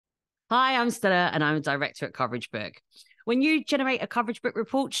Hi, I'm Stella, and I'm a director at CoverageBook. When you generate a CoverageBook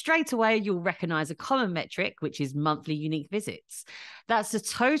report, straight away you'll recognize a common metric, which is monthly unique visits. That's the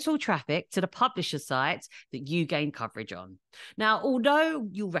total traffic to the publisher site that you gain coverage on. Now, although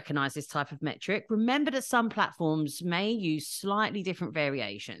you'll recognize this type of metric, remember that some platforms may use slightly different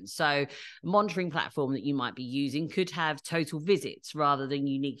variations. So, a monitoring platform that you might be using could have total visits rather than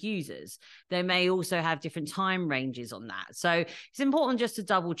unique users. They may also have different time ranges on that. So, it's important just to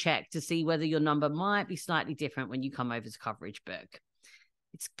double check to see whether your number might be slightly different when you come over to CoverageBook.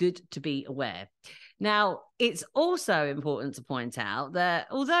 It's good to be aware. Now, it's also important to point out that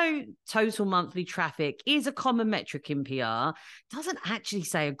although total monthly traffic is a common metric in PR, it doesn't actually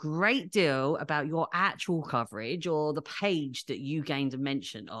say a great deal about your actual coverage or the page that you gained a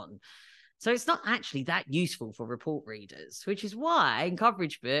mention on. So it's not actually that useful for report readers, which is why in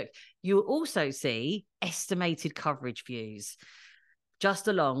CoverageBook, you'll also see estimated coverage views just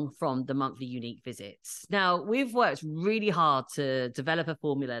along from the monthly unique visits. Now, we've worked really hard to develop a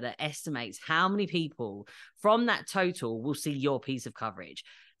formula that estimates how many people from that total will see your piece of coverage.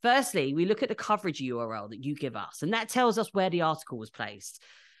 Firstly, we look at the coverage URL that you give us, and that tells us where the article was placed.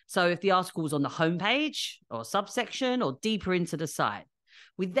 So if the article was on the homepage or subsection or deeper into the site,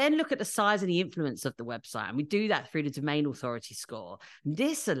 we then look at the size and the influence of the website, and we do that through the domain authority score.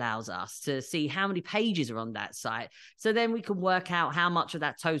 This allows us to see how many pages are on that site. So then we can work out how much of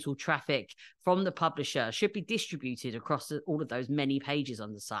that total traffic from the publisher should be distributed across all of those many pages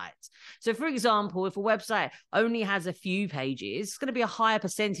on the site. So for example, if a website only has a few pages, it's going to be a higher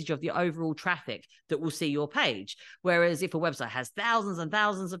percentage of the overall traffic that will see your page. Whereas if a website has thousands and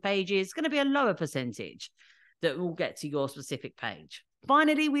thousands of pages, it's going to be a lower percentage that will get to your specific page.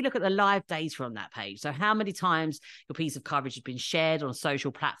 Finally, we look at the live data on that page. So how many times your piece of coverage has been shared on a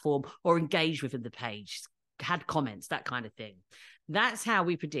social platform or engaged within the page, had comments, that kind of thing. That's how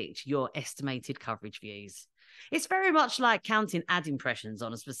we predict your estimated coverage views. It's very much like counting ad impressions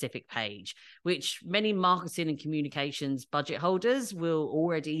on a specific page, which many marketing and communications budget holders will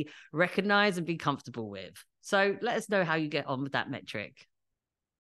already recognize and be comfortable with. So let us know how you get on with that metric.